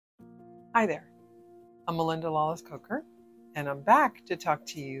Hi there, I'm Melinda Lawless-Coker, and I'm back to talk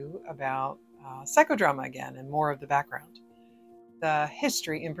to you about psychodrama again and more of the background, the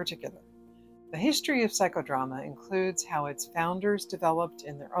history in particular. The history of psychodrama includes how its founders developed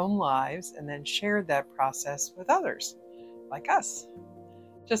in their own lives and then shared that process with others, like us.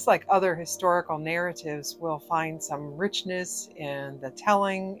 Just like other historical narratives, we'll find some richness in the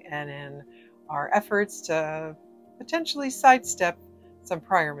telling and in our efforts to potentially sidestep some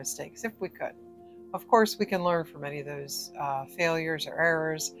prior mistakes if we could. Of course, we can learn from any of those failures or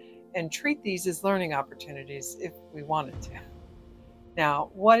errors and treat these as learning opportunities if we wanted to.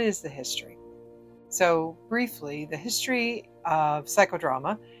 Now, what is the history? So briefly, the history of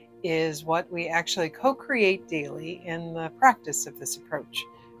psychodrama is what we actually co-create daily in the practice of this approach.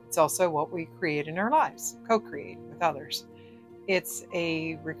 It's also what we create in our lives, co-create with others. It's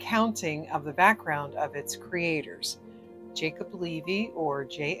a recounting of the background of its creators, Jacob Levy or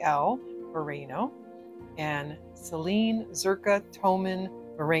J.L. Moreno and Celine Zirka-Toman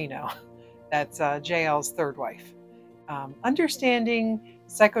Moreno. That's JL's third wife. Understanding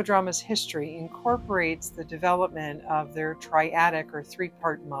psychodrama's history incorporates the development of their triadic or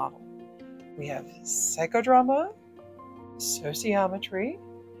three-part model. We have psychodrama, sociometry,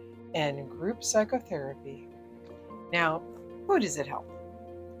 and group psychotherapy. Now, who does it help?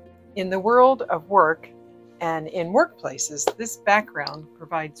 In the world of work and in workplaces, this background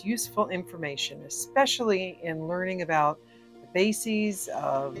provides useful information, especially in learning about the bases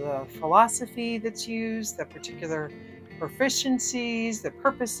of the philosophy that's used, the particular proficiencies, the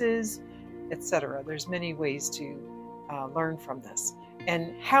purposes, etc. There's many ways to learn from this.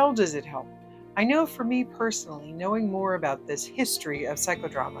 And how does it help? I know for me personally, knowing more about this history of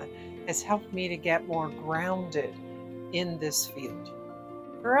psychodrama has helped me to get more grounded in this field.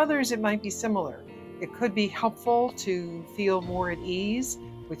 For others, it might be similar. It could be helpful to feel more at ease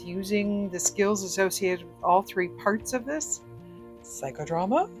with using the skills associated with all three parts of this: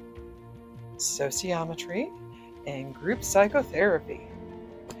 psychodrama, sociometry, and group psychotherapy.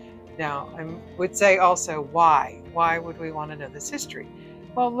 Now, I would say also why. Why would we want to know this history?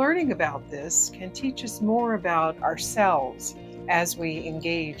 Well, learning about this can teach us more about ourselves as we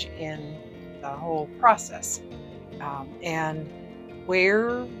engage in the whole process. And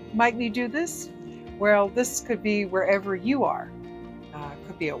where might we do this? Well, this could be wherever you are. It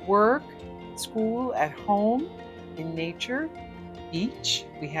could be at work, school, at home, in nature, beach.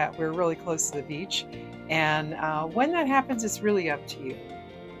 We're really close to the beach. And when that happens, it's really up to you.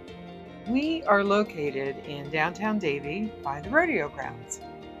 We are located in downtown Davie by the rodeo grounds.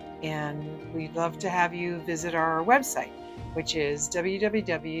 And we'd love to have you visit our website, which is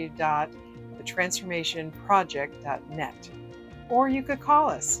www.thetransformationproject.net. Or you could call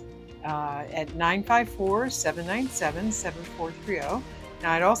us at 954-797-7430.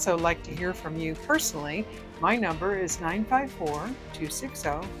 Now, I'd also like to hear from you personally. My number is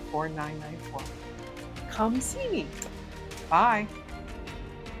 954-260-4994. Come see me. Bye.